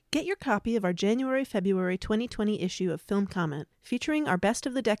Get your copy of our January-February 2020 issue of Film Comment, featuring our Best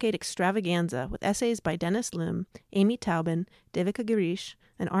of the Decade extravaganza with essays by Dennis Lim, Amy Taubin, Devika Girish,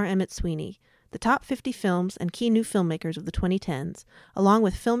 and R. Emmett Sweeney, the top 50 films and key new filmmakers of the 2010s, along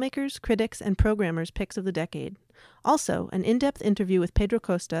with filmmakers, critics, and programmers' picks of the decade. Also, an in-depth interview with Pedro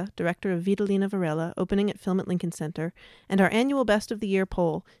Costa, director of Vitalina Varela, opening at Film at Lincoln Center, and our annual Best of the Year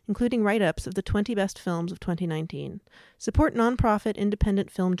poll, including write-ups of the 20 best films of 2019. Support nonprofit independent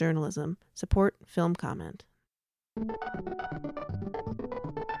film journalism. Support Film Comment.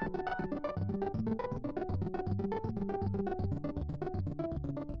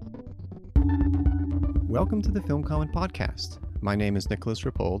 Welcome to the Film Comment podcast. My name is Nicolas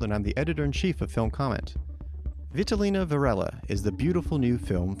Rapold, and I'm the editor-in-chief of Film Comment. Vitalina Varela is the beautiful new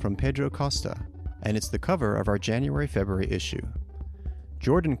film from Pedro Costa, and it's the cover of our January-February issue.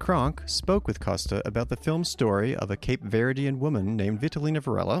 Jordan Cronk spoke with Costa about the film's story of a Cape Verdean woman named Vitalina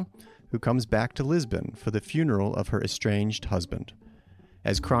Varela, who comes back to Lisbon for the funeral of her estranged husband.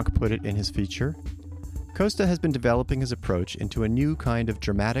 As Cronk put it in his feature, Costa has been developing his approach into a new kind of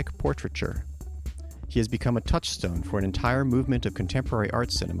dramatic portraiture. He has become a touchstone for an entire movement of contemporary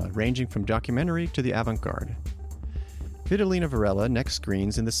art cinema, ranging from documentary to the avant-garde. Vitalina Varela next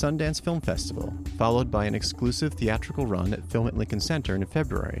screens in the Sundance Film Festival, followed by an exclusive theatrical run at Film at Lincoln Center in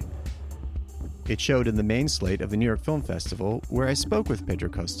February. It showed in the main slate of the New York Film Festival, where I spoke with Pedro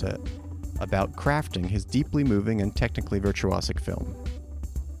Costa about crafting his deeply moving and technically virtuosic film.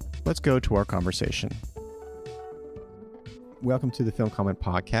 Let's go to our conversation. Welcome to the Film Comment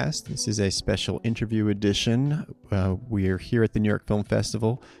podcast. This is a special interview edition. We're here at the New York Film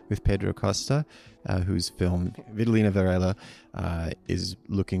Festival with Pedro Costa, whose film Vitalina Varela is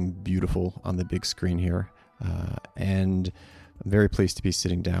looking beautiful on the big screen here. And I'm very pleased to be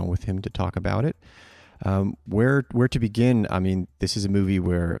sitting down with him to talk about it. Where to begin? I mean, this is a movie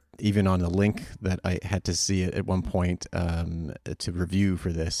where even on the link that I had to see it at one point to review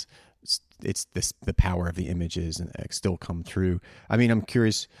for this, it's the power of the images and still come through. I mean, I'm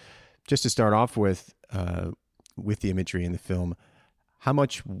curious, just to start off with the imagery in the film,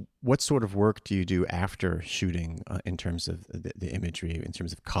 what sort of work do you do after shooting in terms of the imagery, in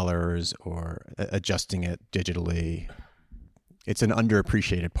terms of colors or adjusting it digitally? It's an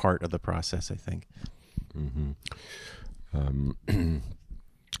underappreciated part of the process, I think. Mm-hmm.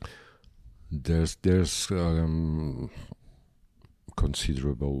 There's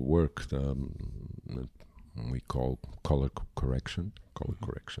considerable work that we call color correction.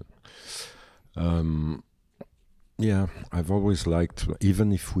 Yeah, I've always liked,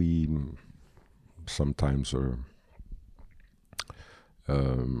 even if we sometimes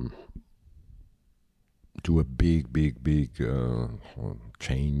do a big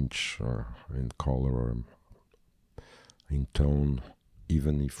change in color or in tone,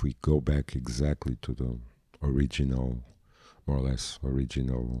 even if we go back exactly to the original, more or less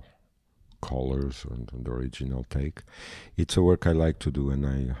original colors and the original take. It's a work I like to do, and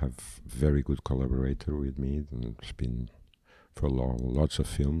I have very good collaborator with me, and it's been for lots of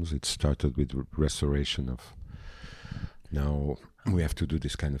films. It started with restoration of, now we have to do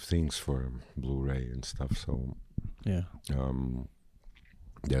this kind of things for Blu-ray and stuff, so yeah.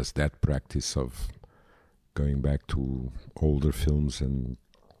 There's that practice of going back to older films and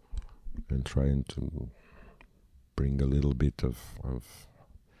trying to bring a little bit of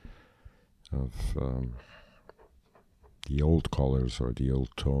the old colors or the old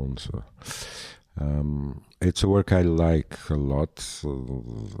tones. It's a work I like a lot.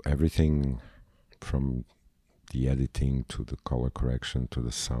 Everything from the editing to the color correction to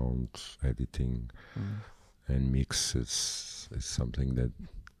the sound editing and mix is something that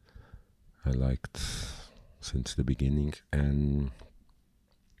I liked since the beginning. And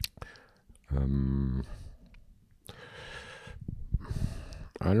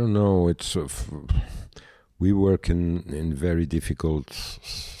I don't know, it's we work in very difficult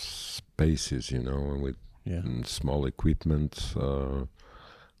spaces, with small equipment.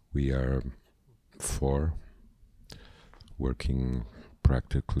 We are 4 working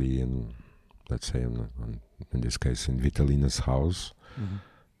practically in, let's say, in this case, in Vitalina's house.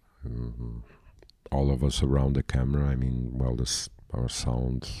 Mm-hmm. All of us around the camera. I mean, our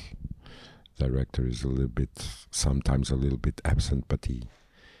sound director is sometimes a little bit absent, but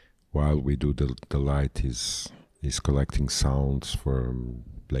while we do the light, is collecting sounds for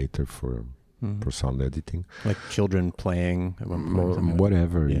later for sound editing, like children playing at one point,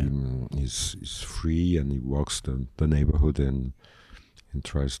 whatever. Yeah. He's free, and he walks the neighborhood and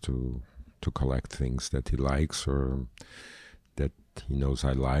tries to collect things that he likes or that he knows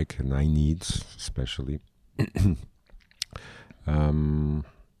I like and I need, especially.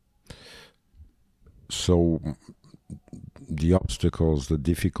 So the obstacles, the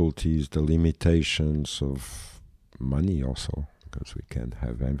difficulties, the limitations of money also, because we can't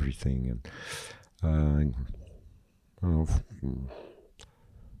have everything, and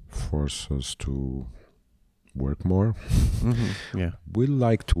force us to work more. Mm-hmm. Yeah. We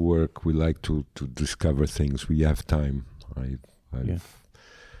like to work. We like to discover things. We have time.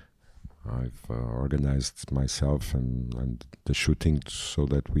 I've organized myself and the shooting so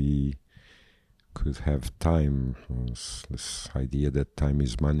that we could have time. This idea that time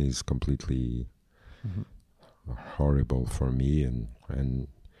is money is completely horrible for me, and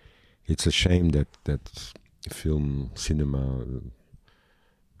it's a shame that film cinema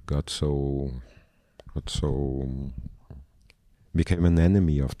became an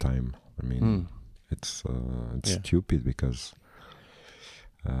enemy of time. I mean, it's stupid because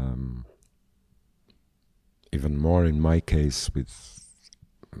even more in my case with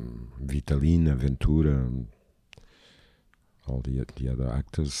Vitalina, Ventura, and all the other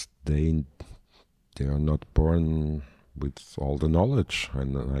actors, they are not born with all the knowledge,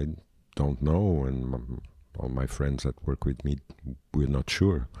 and I don't know, and all my friends that work with me, we're not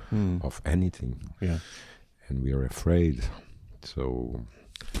sure of anything, and we are afraid. So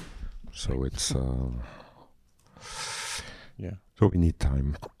it's so we need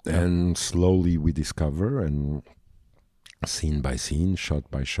time, and slowly we discover, and scene by scene, shot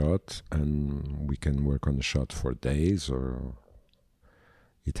by shot, and we can work on a shot for days, or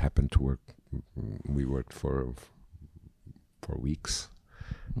it happened to work. We worked for weeks.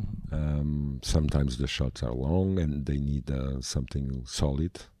 Sometimes the shots are long and they need something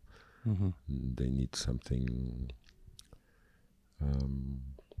solid. They need something, and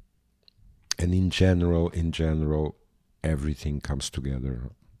in general, everything comes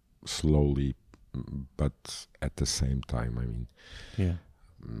together slowly, but at the same time. I mean,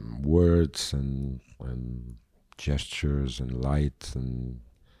 words and gestures and light and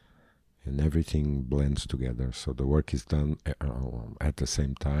everything blends together. So the work is done at the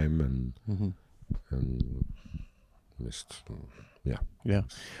same time, and just, Yeah.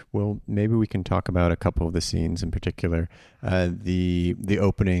 Well, maybe we can talk about a couple of the scenes in particular. The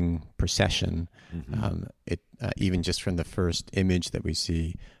opening procession. It even just from the first image that we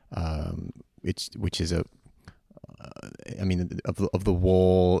see, which is of the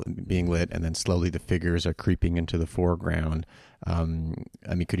wall being lit, and then slowly the figures are creeping into the foreground.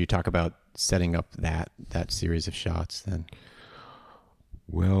 Could you talk about setting up that series of shots then?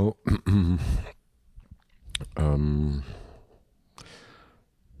 Well,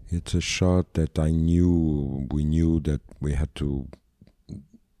 it's a shot that we knew that we had to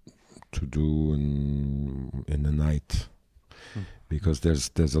do in the night, because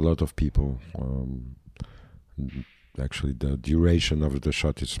there's a lot of people. Actually, the duration of the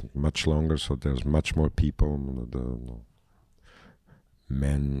shot is much longer, so there's much more people. The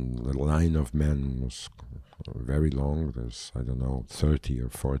line of men was very long. There's, I don't know, 30 or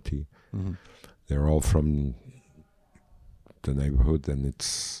 40. They're all from the neighborhood, and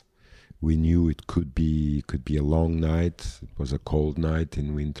we knew it could be a long night. It was a cold night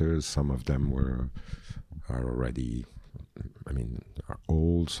in winter. Some of them are already, are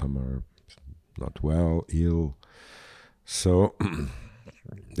old. Some are not well, ill. So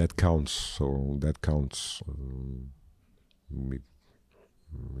that counts. We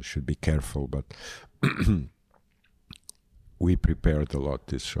should be careful, but we prepared a lot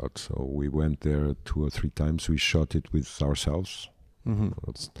this shot. So we went there 2 or 3 times. We shot it with ourselves.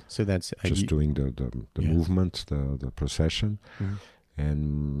 So that's just doing the movement, the procession,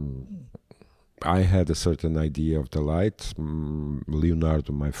 and I had a certain idea of the light.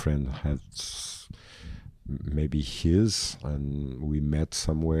 Leonardo, my friend, had maybe his, and we met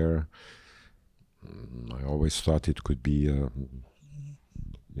somewhere. I always thought it could be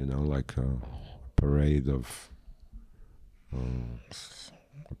like a parade of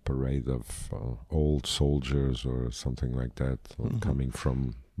old soldiers or something like that, coming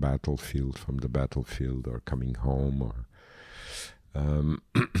from the battlefield, or coming home, or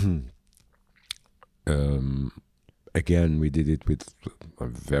again, we did it with a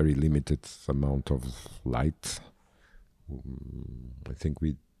very limited amount of light. I think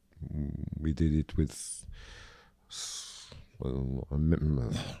we did it with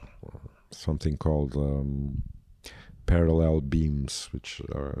something called parallel beams, which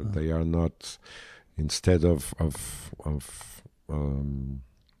they are not, instead of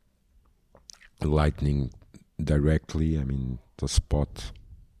lightning directly, the spot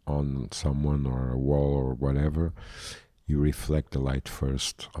on someone or a wall or whatever, you reflect the light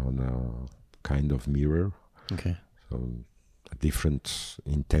first on a kind of mirror. Okay. So different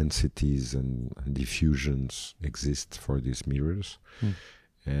intensities and diffusions exist for these mirrors.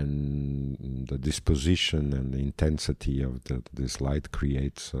 And the disposition and the intensity of this light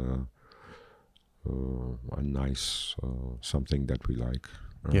creates a nice something that we like.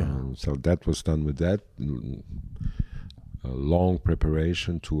 So that was done with that. A long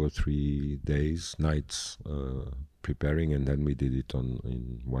preparation, 2 or 3 days, nights preparing, and then we did it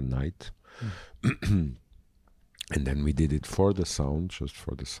in one night. And then we did it for the sound, just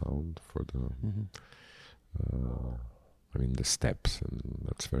for the sound, for the the steps, and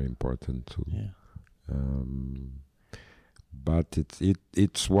that's very important too. But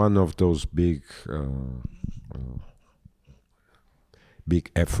it's one of those big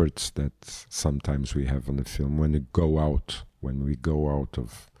efforts that sometimes we have on the film when we go out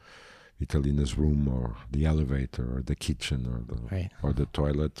of Vitalina's room or the elevator or the kitchen or the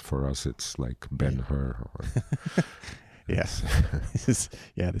toilet. For us, it's like Ben-Hur. Yes, this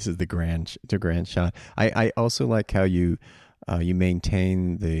is the grand shot. I also like how you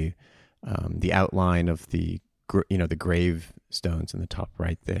maintain the outline of the grave stones in the top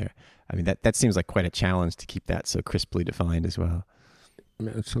right there. I mean that seems like quite a challenge to keep that so crisply defined as well.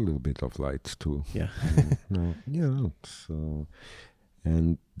 It's a little bit of light too. Yeah.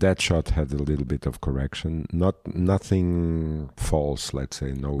 And that shot had a little bit of correction. Nothing false, let's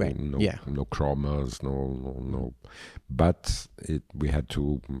say. No chromas, no. But we had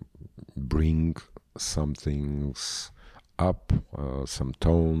to bring some things up, some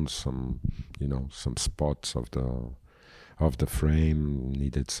tones, some spots of the frame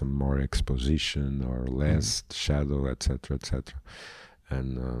needed some more exposition or less shadow, etc., etc.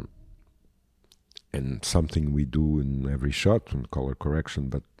 And something we do in every shot in color correction,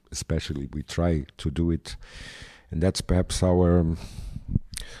 but especially we try to do it, and that's perhaps our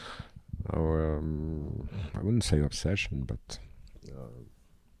I wouldn't say obsession, but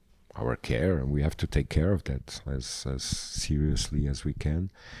our care, and we have to take care of that as seriously as we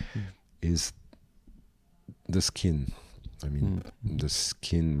can, is the skin. I mean, the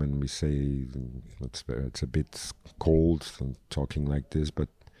skin, when we say it's a bit cold talking like this, but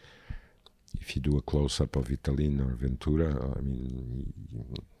if you do a close-up of Vitalina or Ventura, I mean,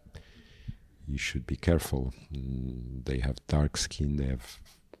 you should be careful. They have dark skin, they have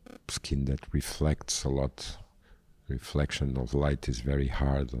skin that reflects a lot. Reflection of light is very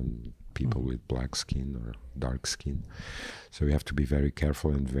hard on people with black skin or dark skin. So we have to be very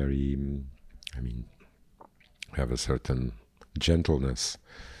careful and very, have a certain gentleness.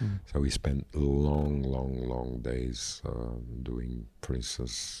 So we spent long days doing, for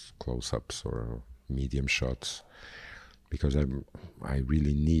instance, close-ups or medium shots, because I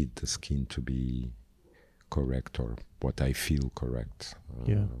really need the skin to be correct, or what I feel correct,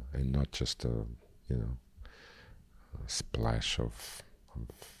 and not just a splash of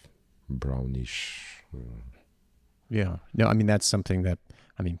brownish. No, I mean that's something that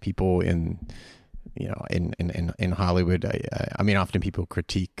people in Hollywood. I mean, often people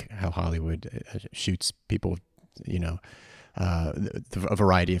critique how Hollywood shoots people, a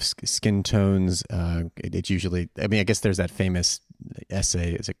variety of skin tones. It's usually, I guess there's that famous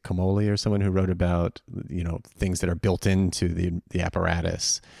essay, is it Kamoli or someone who wrote about, things that are built into the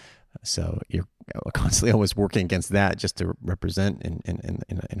apparatus. So you're constantly always working against that just to represent in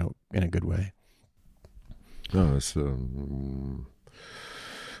a good way. No, it's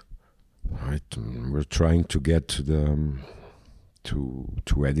we're trying to get to the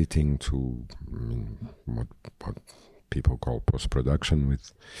to editing, to what people call post-production,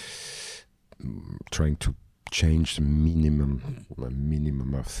 with trying to change the minimum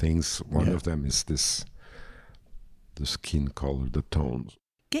of things. One of them is the skin color, the tones.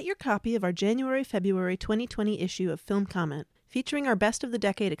 Get your copy of our January-February 2020 issue of Film Comment, featuring our Best of the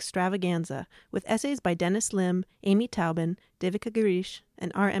Decade extravaganza, with essays by Dennis Lim, Amy Taubin, Devika Girish,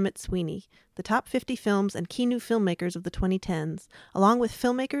 and R. Emmett Sweeney, the top 50 films and key new filmmakers of the 2010s, along with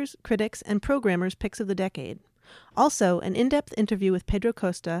filmmakers, critics, and programmers' picks of the decade. Also, an in-depth interview with Pedro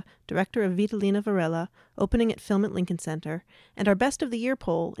Costa, director of Vitalina Varela, opening at Film at Lincoln Center, and our Best of the Year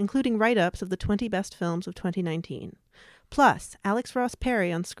poll, including write-ups of the 20 best films of 2019. Plus, Alex Ross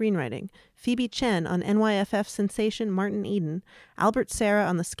Perry on screenwriting, Phoebe Chen on NYFF sensation Martin Eden, Albert Serra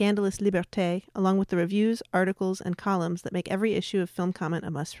on the scandalous Liberté, along with the reviews, articles, and columns that make every issue of Film Comment a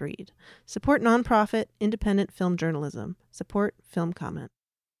must-read. Support nonprofit, independent film journalism. Support Film Comment.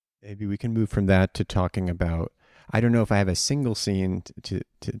 Maybe we can move from that to talking about, I don't know if I have a single scene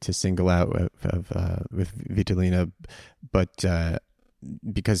to single out with Vitalina, but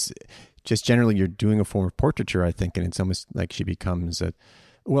because just generally you're doing a form of portraiture, I think, and it's almost like she becomes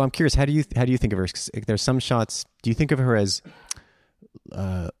Well, I'm curious. How do you think of her? There's some shots. Do you think of her as?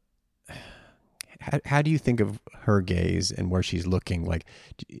 How do you think of her gaze and where she's looking? Like,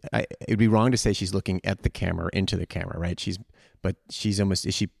 it'd be wrong to say she's looking at the camera, into the camera, right? But she's almost,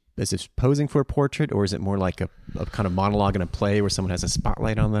 is this posing for a portrait, or is it more like a kind of monologue in a play where someone has a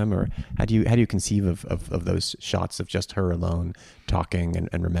spotlight on them? Or how do you conceive of those shots of just her alone talking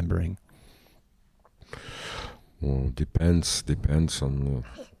and remembering? Well, depends on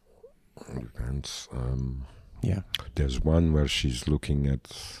yeah. There's one where she's really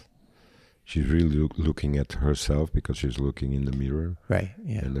looking at herself because she's looking in the mirror. Right,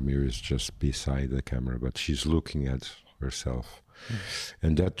 yeah. And the mirror is just beside the camera, but she's looking at herself.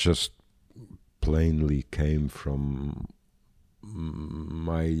 And that just plainly came from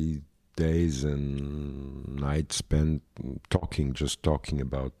my days and nights spent talking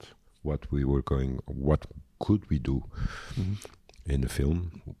about what could we do in the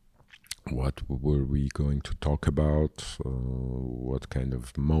film. What were we going to talk about? What kind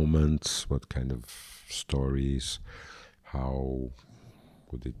of moments? What kind of stories? How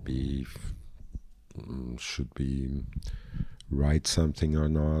would it be? Should we write something or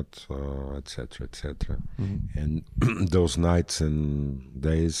not? Etc. etc. And those nights and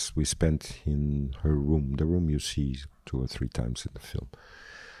days we spent in her room, the room you see 2 or 3 times in the film.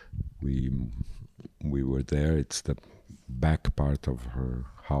 We were there. It's the back part of her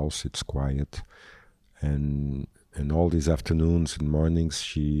house. It's quiet, and all these afternoons and mornings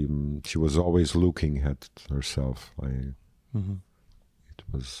she was always looking at herself. It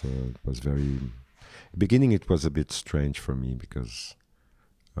was very beginning. It was a bit strange for me because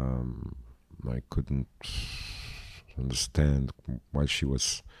I couldn't understand why she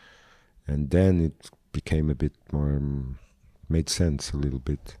was, and then it became a bit more made sense a little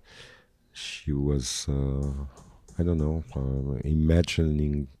bit. She was I don't know,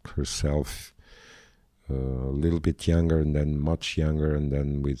 imagining herself a little bit younger and then much younger, and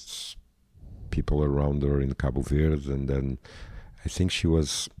then with people around her in Cabo Verde, and then I think she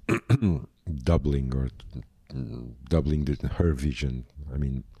was doubling her vision. I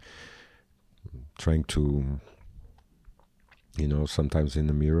mean, trying to, sometimes in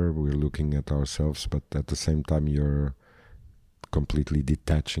the mirror we're looking at ourselves, but at the same time you're completely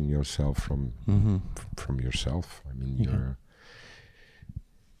detaching yourself from yourself. I mean,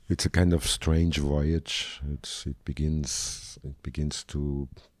 it's a kind of strange voyage. It begins to,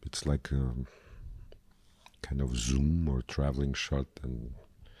 it's like a kind of zoom or traveling shot, and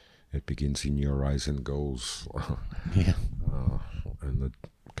it begins in your eyes and goes and a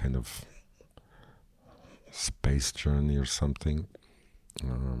kind of space journey or something.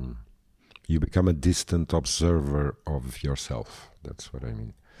 You become a distant observer of yourself. That's what I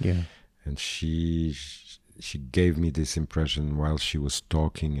mean. Yeah. And she gave me this impression while she was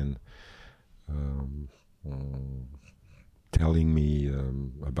talking and telling me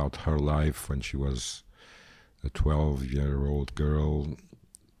about her life when she was a 12-year-old girl.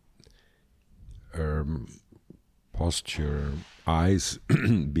 Her posture, eyes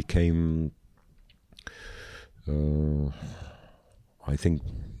became, I think,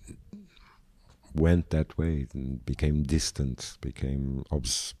 went that way and became distant, became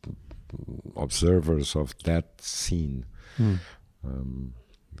observers of that scene. It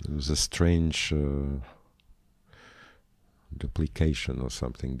was a strange duplication or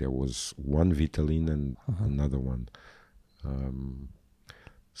something. There was one Vitalina and another one.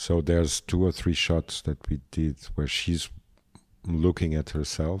 So there's 2 or 3 shots that we did where she's looking at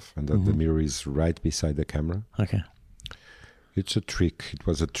herself and that the mirror is right beside the camera. Okay. It's a trick. It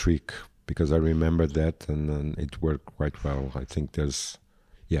was a trick because I remember that, and it worked quite well. I think there's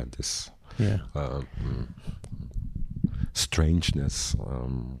this strangeness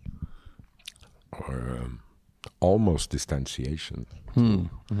or almost distanciation.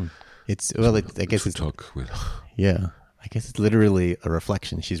 It's I guess it's talk with. Yeah, I guess it's literally a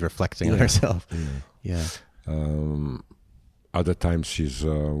reflection. She's reflecting on herself. Yeah. Other times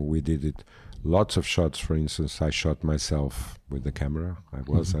we did it. Lots of shots, for instance, I shot myself with the camera. I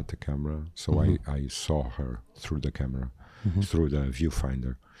was at the camera, so I saw her through the camera, through the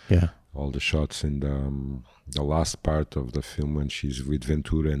viewfinder. Yeah. All the shots in the last part of the film when she's with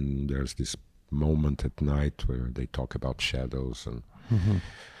Ventura, and there's this moment at night where they talk about shadows, and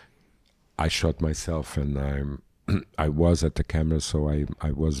I shot myself, and I was at the camera, so I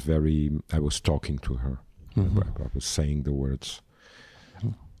was talking to her. I was saying the words.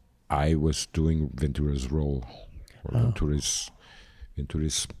 I was doing Ventura's role. Ventura's,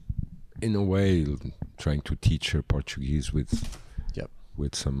 in a way, trying to teach her Portuguese with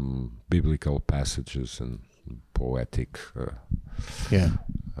some biblical passages and poetic Yeah.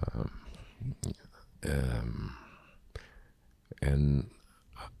 And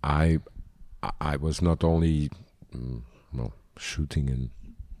I was not only shooting and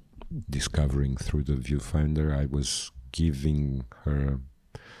discovering through the viewfinder, I was giving her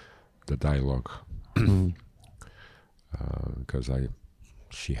the dialogue because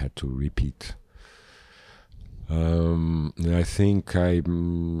she had to repeat. I think I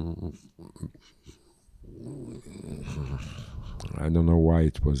don't know why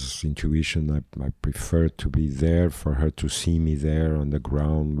it was intuition. I preferred to be there for her to see me there on the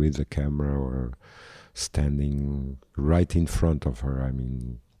ground with the camera or standing right in front of her. I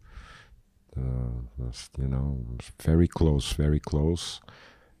mean, very close, very close.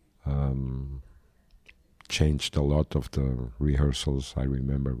 Changed a lot of the rehearsals I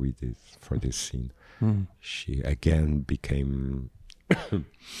remember we did for this scene. She again became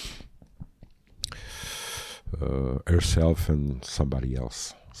herself and somebody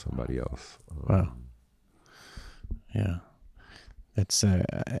else. Wow. Yeah. That's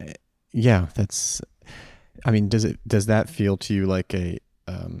that's, I mean, does that feel to you like a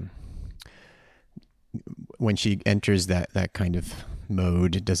when she enters that kind of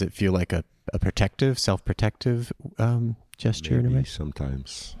mode, does it feel like a protective, self-protective gesture? Maybe in a way?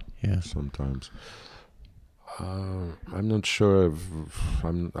 sometimes. Yeah. Sometimes. I'm not sure.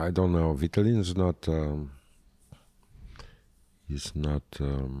 I don't know. Vitalina's not. Is not.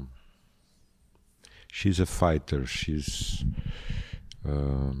 She's a fighter. She's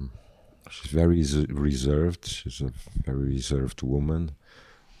very reserved. She's a very reserved woman,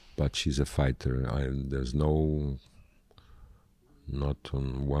 but she's a fighter. There's not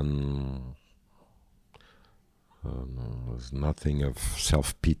on one. There's nothing of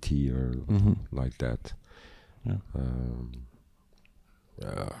self-pity or like that. Yeah.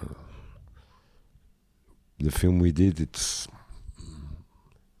 The film we did, it's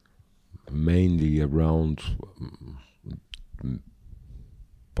mainly around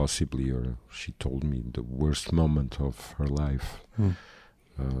possibly, or she told me, the worst moment of her life.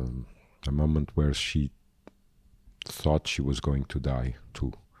 A moment where she thought she was going to die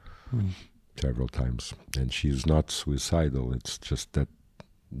too. Several times, and she's not suicidal. It's just that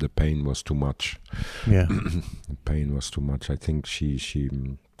the pain was too much. Yeah. The pain was too much. I think she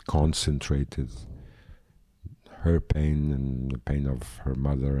concentrated her pain and the pain of her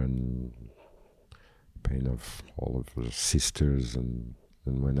mother and pain of all of her sisters, and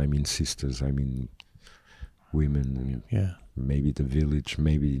when I mean sisters, I mean women, and maybe the village,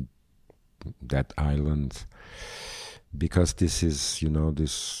 maybe that island, because this is,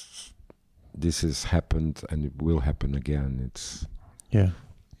 this has happened and it will happen again. It's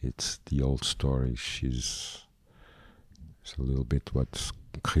the old story. It's a little bit what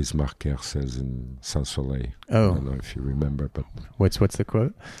Chris Marker says in Saint-Soleil. Oh. I don't know if you remember, but what's the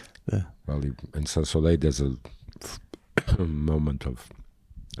quote? Well, in Saint-Soleil there's a moment of,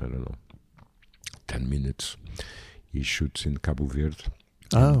 I don't know, 10 minutes. He shoots in Cabo Verde.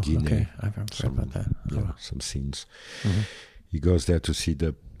 Oh, Guinea, okay. I've heard about that. Some scenes. He goes there to see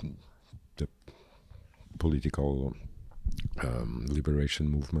the political liberation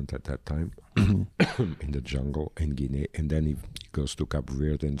movement at that time in the jungle in Guinea, and then he goes to Cape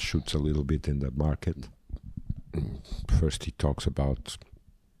Verde and shoots a little bit in the market. First he talks about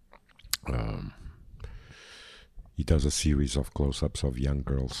he does a series of close-ups of young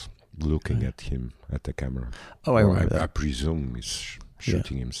girls looking at him at the camera. Oh, I remember that. I presume he's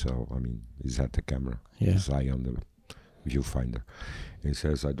shooting himself. I mean, he's at the camera, his eye on the viewfinder. He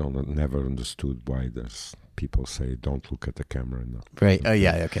says, never understood why there's people say don't look at the camera. No. Right. Oh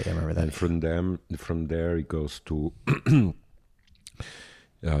yeah. Okay. I remember that. And from there he goes to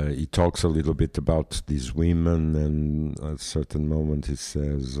he talks a little bit about these women, and at a certain moment he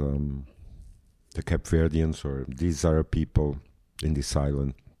says the Cape Verdeans, or these are people in this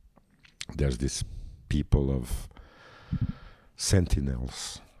island. There's this people of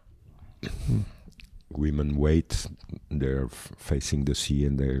sentinels. Women wait, they're facing the sea,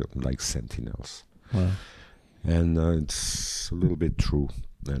 and they're like sentinels. Wow. And it's a little bit true,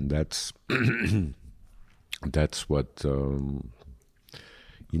 and that's what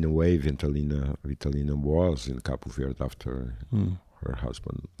in a way Vitalina was in Cabo Verde after her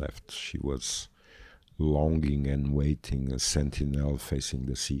husband left. She was longing and waiting, a sentinel facing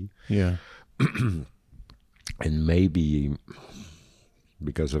the sea. Yeah. And maybe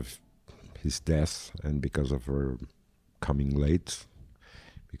because of his death and because of her coming late,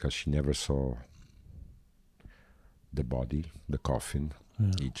 because she never saw the body, the coffin.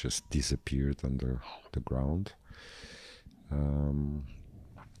 He just disappeared under the ground.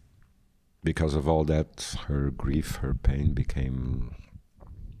 because of all that, her grief, her pain became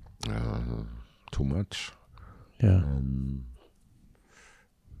too much. Yeah. And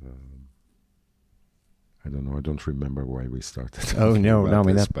I don't know. I don't remember why we started. Oh no! I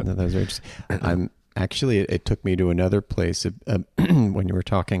mean this, that was very interesting. I'm actually. It took me to another place when you were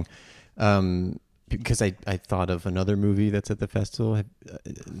talking, because I thought of another movie that's at the festival.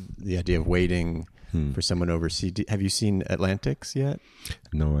 The idea of waiting for someone overseas. Have you seen Atlantics yet?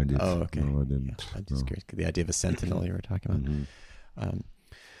 No, I didn't. Oh, okay. No, I didn't. Yeah, I'm just curious. The idea of a sentinel you were talking about.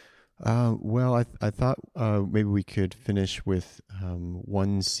 Mm-hmm. Well, I thought maybe we could finish with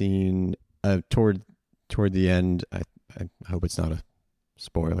one scene toward the end. I hope it's not a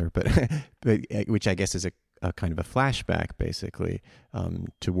spoiler, but which I guess is a kind of a flashback, basically,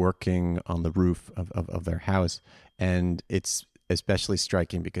 to working on the roof of their house, and it's especially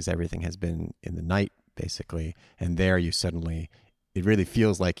striking because everything has been in the night, basically, and there you suddenly, it really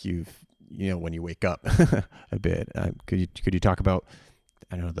feels like when you wake up a bit. Could you talk about,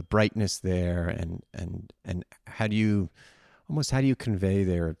 I don't know, the brightness there, and how do you convey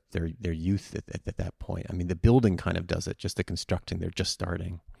their youth at that point? I mean, the building kind of does it, just the constructing, they're just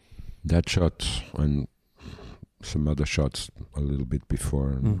starting. That shot and some other shots a little bit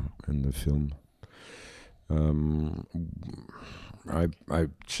before in the film. I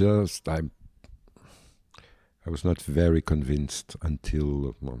was not very convinced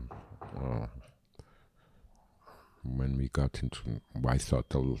until when we got into, I thought,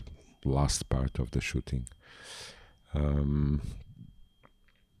 the last part of the shooting.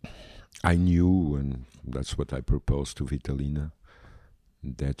 I knew, and that's what I proposed to Vitalina,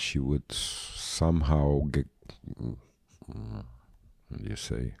 that she would somehow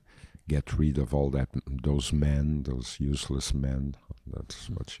get rid of all those men, those useless men. That's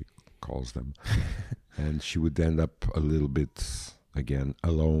what she calls them. And she would end up a little bit, again,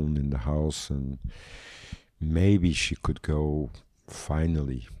 alone in the house, and maybe she could go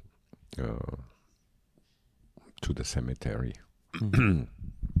finally to the cemetery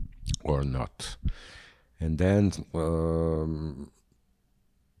or not. And then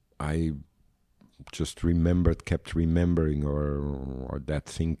I just kept remembering, or that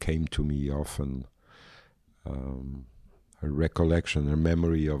thing came to me often, a recollection, a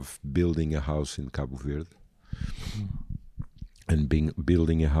memory of building a house in Cabo Verde, and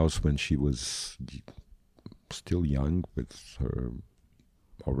building a house when she was still young with her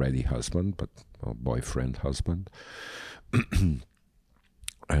already husband, but a boyfriend husband,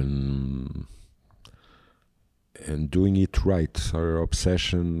 and doing it right. Her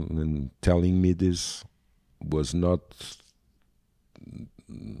obsession in telling me this was not,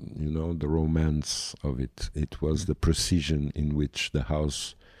 the romance of it. It was the precision in which the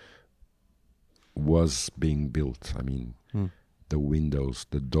house was being built. I mean, the windows,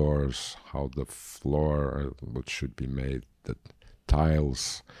 the doors, how the floor, what should be made, the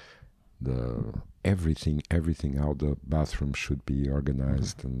tiles, everything, how the bathroom should be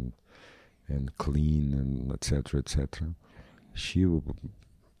organized and clean, and etc.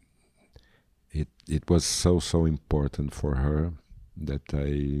 It was so important for her that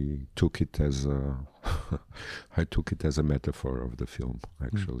I took it as a metaphor of the film,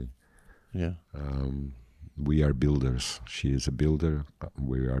 actually. Yeah. We are builders. She is a builder.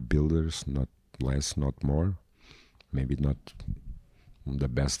 We are builders, not less, not more. Maybe not the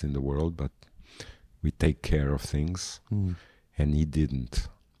best in the world, but we take care of things. And he didn't.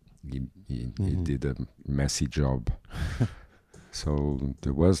 He did a messy job. So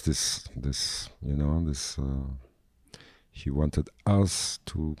there was this, he wanted us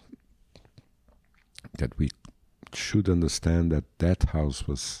that we should understand that house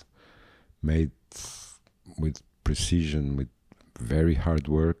was made with precision, with very hard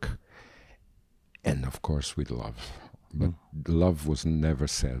work, and of course with love. But love was never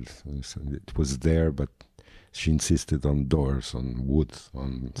said. It was there, but she insisted on doors, on wood,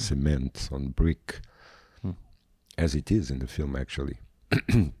 on cement, on brick, as it is in the film, actually.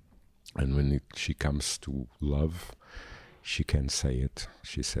 And when she comes to love, she can say it.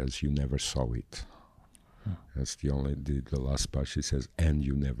 She says, "You never saw it." That's the last part. She says, "And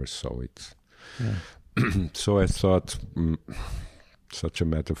you never saw it." Yeah. So I thought, such a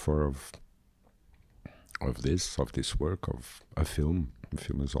metaphor of this work, of a film. A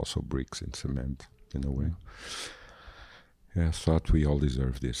film is also bricks and cement, in a way. Yeah, I thought we all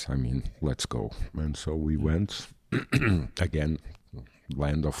deserve this. I mean, let's go. And so we went. Again,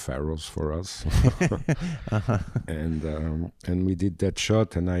 land of pharaohs for us. And we did that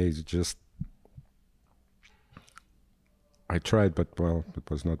shot, and I tried, but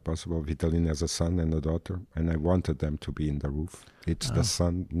it was not possible. Vitalina has a son and a daughter, and I wanted them to be in the roof. It's the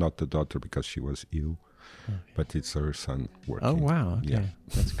son, not the daughter, because she was ill, but it's her son working. Oh, wow. Okay. Yeah.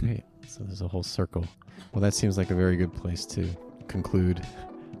 That's great. So there's a whole circle. Well, that seems like a very good place to conclude.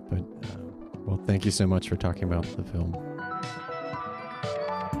 But, well, thank you so much for talking about the film.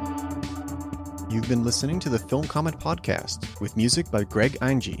 You've been listening to the Film Comment Podcast with music by Greg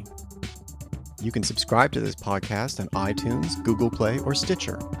Einge. You can subscribe to this podcast on iTunes, Google Play, or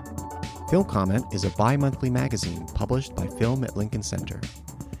Stitcher. Film Comment is a bi-monthly magazine published by Film at Lincoln Center.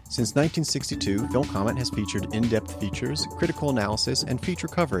 Since 1962, Film Comment has featured in-depth features, critical analysis, and feature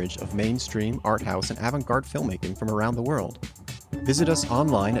coverage of mainstream, art house, and avant-garde filmmaking from around the world. Visit us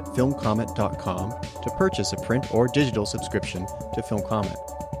online at filmcomment.com to purchase a print or digital subscription to Film Comment,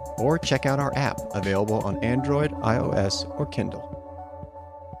 or check out our app available on Android, iOS, or Kindle.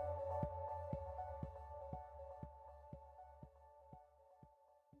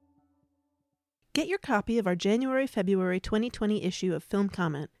 Get your copy of our January-February 2020 issue of Film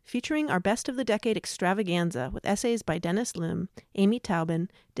Comment, featuring our Best of the Decade extravaganza with essays by Dennis Loom, Amy Taubin,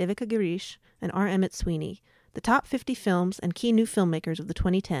 Devika Girish, and R. Emmett Sweeney, the top 50 films and key new filmmakers of the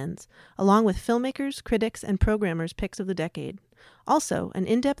 2010s, along with filmmakers, critics, and programmers' picks of the decade. Also, an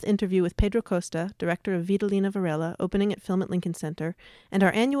in-depth interview with Pedro Costa, director of Vitalina Varela, opening at Film at Lincoln Center, and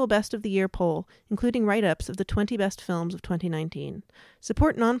our annual Best of the Year poll, including write-ups of the 20 best films of 2019.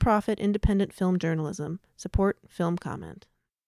 Support nonprofit independent film journalism. Support Film Comment.